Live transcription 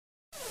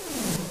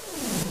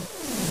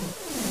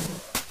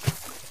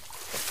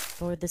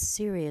for the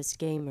serious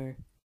gamer.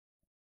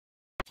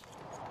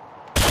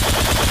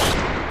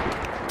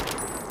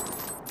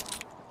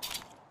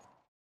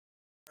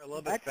 A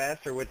little bit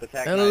faster with the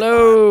tactics.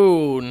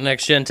 Hello,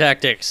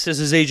 NextGenTactics. This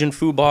is Agent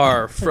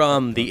Fubar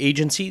from the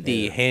agency,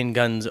 the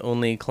Handguns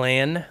Only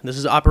clan. This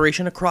is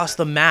Operation Across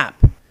the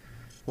Map.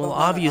 Well,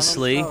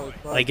 obviously,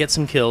 I get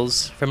some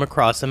kills from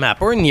across the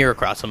map, or near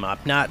across the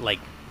map, not like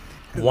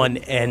one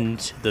end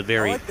to the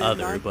very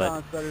other,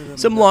 but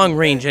some long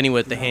range anyway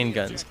with the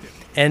handguns.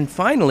 And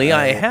finally,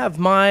 I have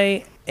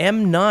my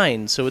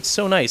M9, so it's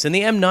so nice. And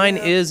the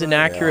M9 is an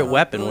accurate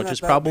weapon, which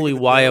is probably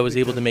why I was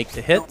able to make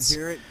the hits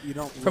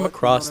from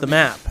across the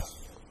map.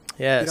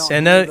 Yes,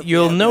 and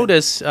you'll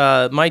notice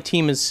my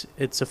team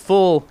it's a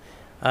full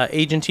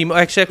agent team,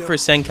 except for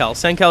Sencal.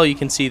 Sencal, you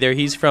can see there,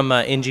 he's from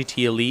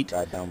NGT Elite.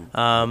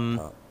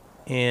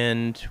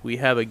 And we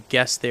have a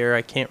guest there,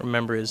 I can't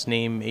remember his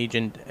name,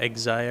 Agent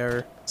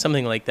Exire,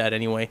 something like that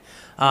anyway.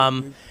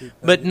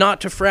 But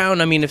not to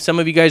frown, I mean, if some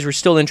of you guys were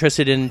still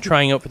interested in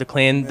trying out for the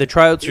clan, the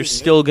tryouts are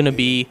still going to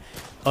be...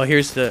 Oh,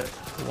 here's the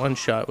one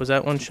shot. Was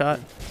that one shot?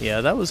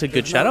 Yeah, that was a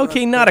good shot.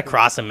 Okay, not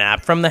across the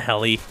map, from the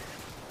heli.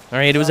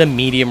 Alright, it was a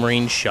medium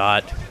range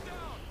shot.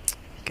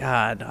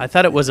 God, I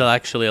thought it was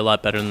actually a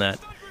lot better than that.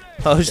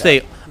 I'll just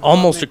say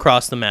almost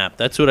across the map.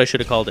 That's what I should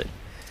have called it.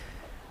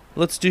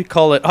 Let's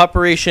call it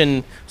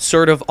Operation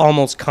sort of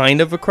almost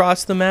kind of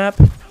across the map.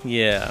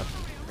 Yeah.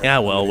 Yeah,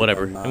 well,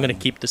 whatever. I'm going to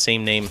keep the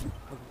same name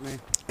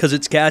because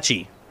it's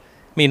catchy.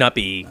 May not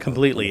be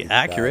completely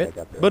accurate,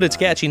 but it's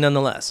catchy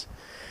nonetheless.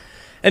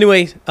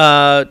 Anyway,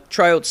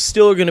 tryouts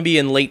still going to be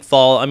in late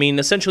fall. I mean,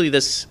 essentially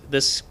this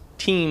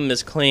team,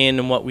 this clan,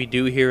 and what we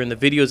do here in the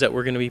videos that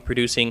we're going to be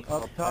producing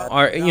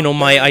are, you know,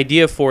 my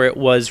idea for it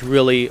was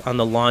really on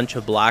the launch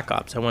of Black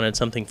Ops. I wanted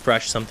something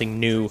fresh, something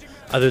new,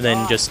 other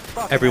than just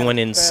everyone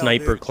in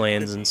sniper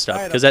clans and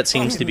stuff, because that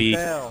seems to be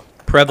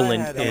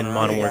prevalent in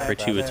Modern Warfare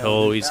 2. It's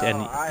always,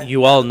 and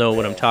you all know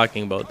what I'm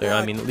talking about there.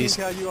 I mean, at least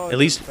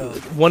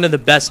one of the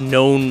best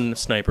known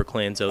sniper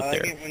clans out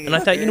there. And I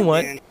thought, you know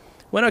what,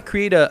 why not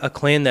create a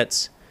clan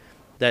that,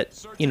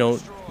 you know,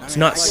 it's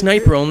not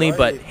sniper only,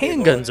 but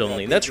handguns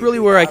only. That's really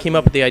where I came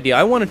up with the idea.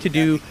 I wanted to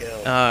do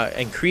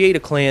and create a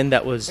clan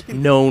that was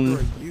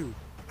known,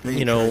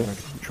 you know,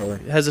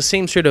 has the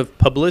same sort of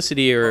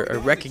publicity or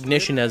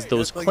recognition as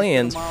those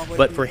clans,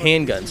 but for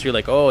handguns. You're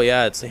like, oh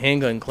yeah, it's the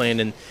handgun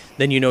clan, and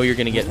then you know you're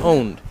going to get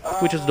owned,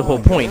 which is the whole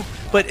point.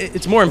 But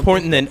it's more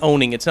important than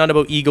owning. It's not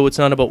about ego. It's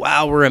not about,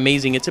 wow, we're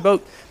amazing. It's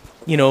about,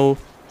 you know,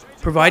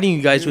 providing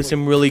you guys with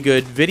some really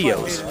good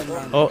videos.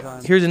 Oh,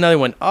 here's another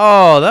one.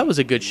 Oh, that was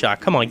a good shot.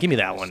 Come on, give me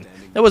that one.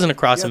 That wasn't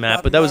across the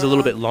map, but that was a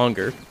little bit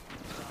longer.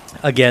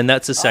 Again,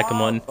 that's the second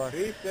one.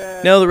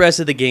 Now the rest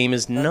of the game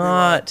is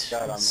not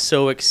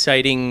so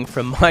exciting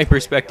from my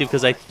perspective,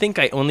 because I think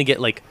I only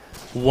get like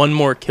one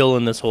more kill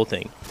in this whole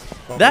thing.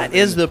 That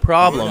is the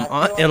problem,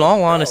 in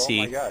all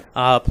honesty,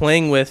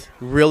 playing with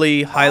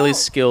really highly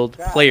skilled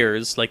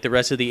players like the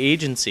rest of the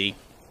agency.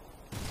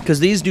 Because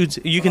these dudes,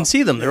 you can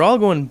see them, they're all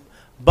going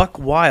buck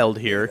wild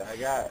here.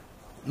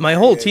 My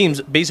whole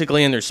team's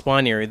basically in their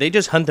spawn area. They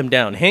just hunt them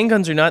down.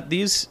 Handguns are not,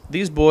 these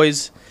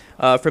boys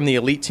from the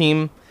elite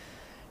team,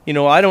 you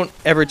know, I don't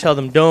ever tell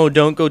them, no,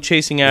 don't go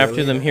chasing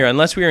after them here,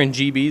 unless we are in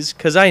GBs,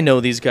 because I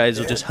know these guys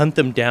will just hunt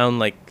them down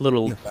like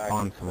little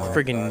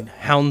friggin'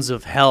 hounds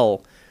of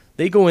hell.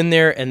 They go in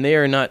there and they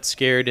are not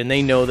scared, and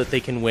they know that they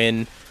can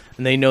win,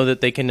 and they know that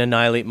they can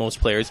annihilate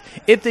most players.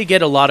 If they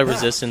get a lot of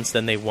resistance,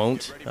 then they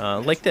won't.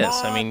 Like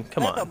this. I mean,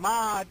 come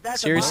on.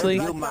 Seriously?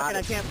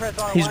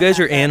 These guys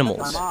are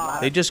animals.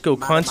 They just go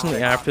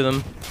constantly after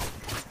them.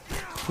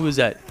 Who is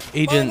that?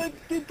 Agent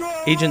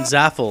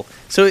Zaffel.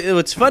 So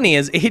what's funny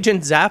is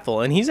Agent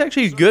Zaffel, and he's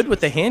actually good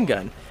with the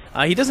handgun.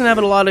 He doesn't have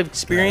a lot of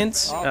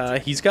experience.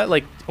 He's got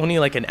like only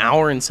like an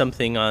hour and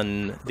something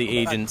on the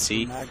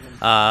agency.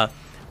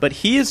 But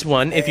he is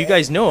one, if you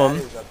guys know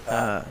him,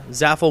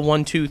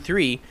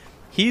 Zaffel123,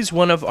 he's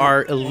one of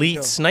our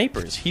elite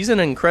snipers. He's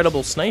an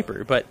incredible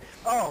sniper, but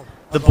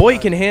the boy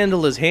can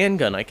handle his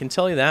handgun, I can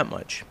tell you that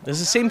much. There's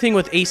the same thing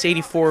with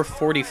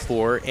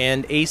Ace8444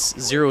 and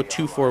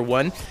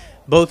Ace0241.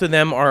 Both of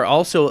them are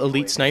also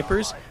elite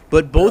snipers,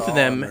 but both of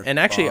them, and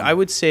actually I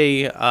would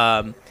say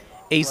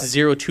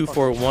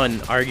Ace0241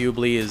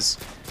 arguably is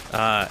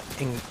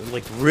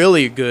like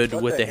really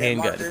good with the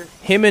handgun.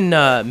 Him and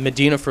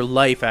Medina for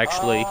Life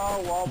actually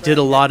did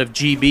a lot of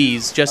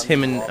GBs, just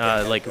him and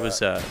like it was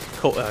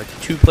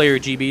two-player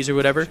GBs or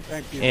whatever,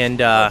 and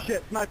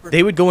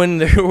they would go in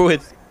there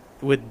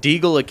with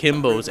Deagle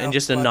Akimbos and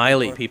just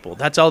annihilate people.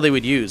 That's all they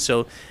would use.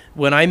 So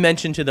when I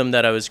mentioned to them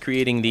that I was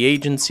creating the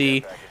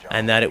agency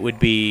and that it would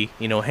be,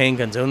 you know,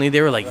 handguns only,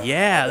 they were like,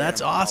 yeah,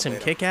 that's awesome,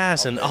 kick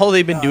ass. And all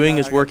they've been doing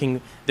is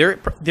working.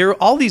 They're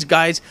all these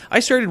guys. I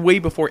started way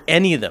before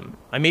any of them.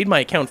 I made my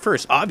account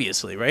first,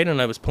 obviously, right?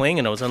 And I was playing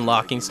and I was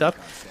unlocking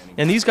stuff.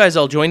 And these guys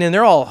all joined in.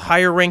 They're all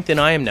higher ranked than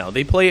I am now.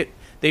 They play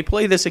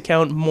this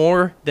account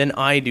more than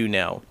I do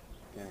now.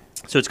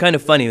 So it's kind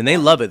of funny, and they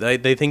love it.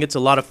 They think it's a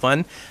lot of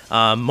fun.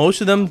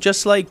 Most of them,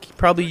 just like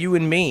probably you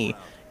and me,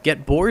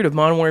 get bored of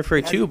Modern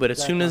Warfare 2, but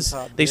as soon as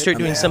they start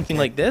doing something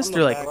like this,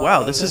 they're like,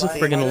 wow, this is a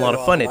friggin' a lot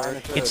of fun.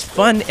 It's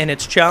fun and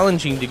it's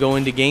challenging to go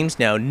into games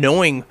now,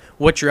 knowing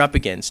what you're up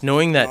against,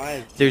 knowing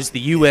that there's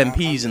the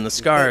UMPs and the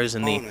SCARs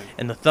and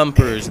the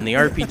Thumpers and the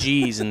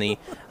RPGs and the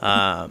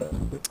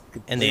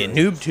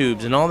noob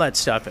tubes and all that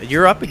stuff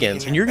you're up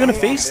against, and you're gonna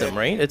face them,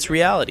 right? It's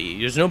reality.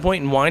 There's no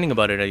point in whining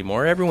about it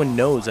anymore. Everyone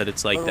knows that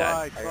it's like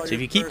that. So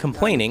if you keep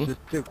complaining,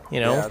 you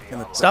know,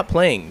 stop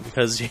playing,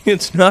 because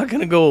it's not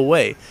gonna go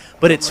away.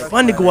 But it's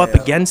fun to go up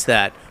against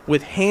that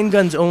with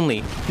handguns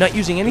only, not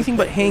using anything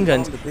but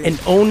handguns, and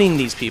owning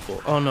these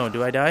people. Oh no,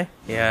 do I die?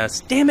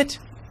 Yes. Damn it!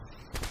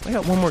 I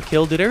got one more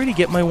kill. Did I already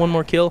get my one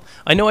more kill?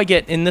 I know I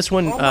get, in this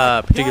one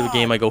particular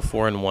game, I go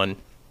 4-1.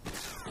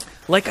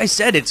 Like I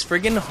said, it's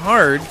friggin'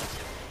 hard.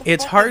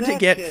 It's hard to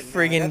get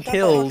friggin'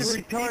 kills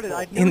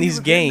in these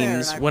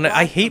games. When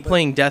I hate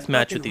playing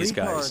deathmatch with these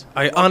guys.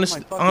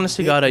 Honest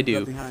to God, I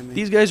do.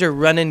 These guys are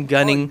running,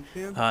 gunning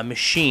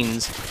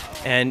machines,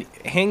 and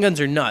handguns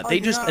are not. They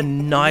just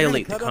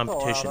annihilate the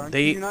competition.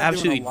 They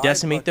absolutely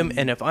decimate them,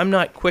 and if I'm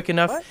not quick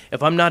enough,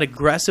 if I'm not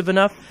aggressive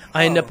enough,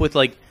 I end up with,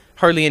 like,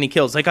 hardly any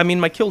kills. Like, I mean,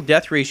 my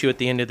kill-death ratio at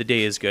the end of the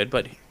day is good,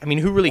 but, I mean,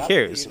 who really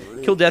cares?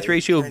 Kill-death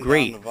ratio,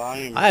 great.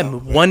 I'm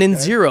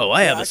 1-0.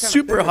 I have a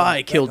super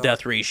high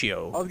kill-death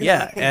ratio.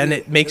 Yeah, and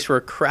it makes for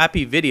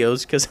crappy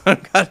videos because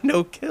I've got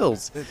no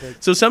kills.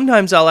 So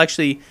sometimes I'll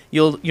actually,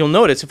 you'll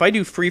notice, if I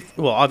do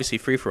obviously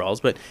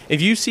free-for-alls, but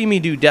if you see me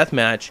do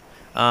deathmatch,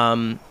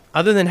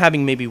 other than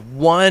having maybe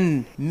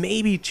one,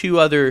 maybe two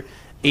other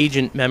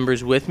agent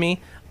members with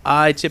me,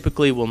 I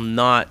typically will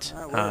not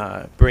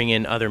bring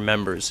in other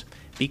members,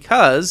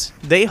 because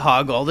they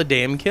hog all the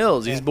damn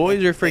kills. These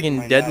boys are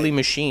friggin' deadly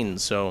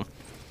machines. So,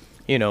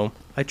 you know,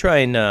 I try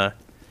and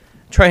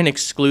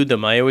exclude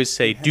them. I always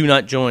say, do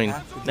not join.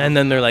 And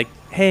then they're like,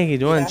 hey,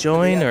 do you want to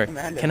join? Or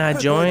can I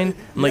join?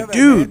 I'm like,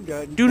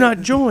 dude, do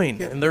not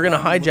join. And they're going to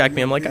hijack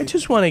me. I'm like, I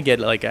just want to get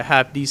like a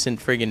half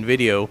decent friggin'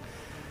 video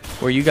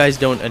where you guys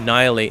don't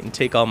annihilate and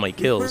take all my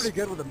kills.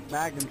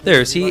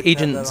 There, see,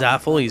 Agent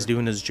Zaffel, he's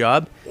doing his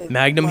job.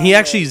 Magnum, he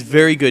actually is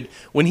very good.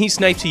 When he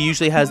snipes, he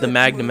usually has the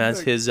Magnum as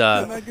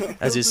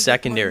his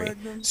secondary.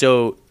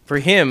 So for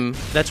him,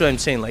 that's what I'm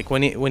saying. Like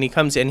when he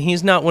comes in,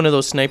 he's not one of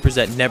those snipers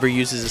that never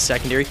uses a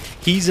secondary.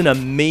 He's an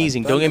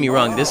amazing. Don't get me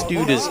wrong. This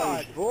dude is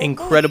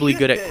incredibly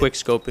good at quick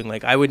scoping.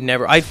 Like I would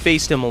never. I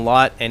faced him a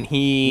lot, and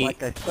he,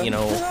 you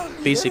know,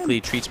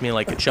 basically treats me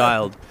like a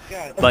child.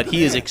 But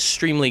he is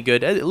extremely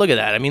good. Look at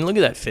that. I mean, look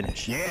at that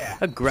finish.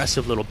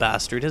 Aggressive little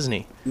bastard, isn't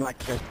he?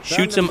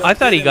 Shoots him. I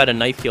thought he got a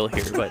knife kill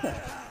here, but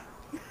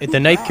the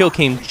knife kill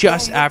came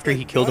just after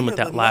he killed him with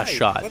that last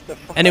shot.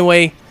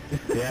 Anyway,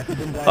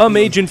 I'm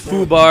Agent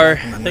Fubar.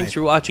 Thanks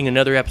for watching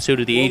another episode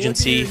of The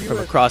Agency from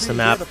across the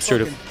map,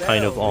 sort of,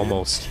 kind of,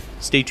 almost.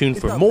 Stay tuned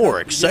for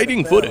more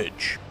exciting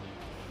footage.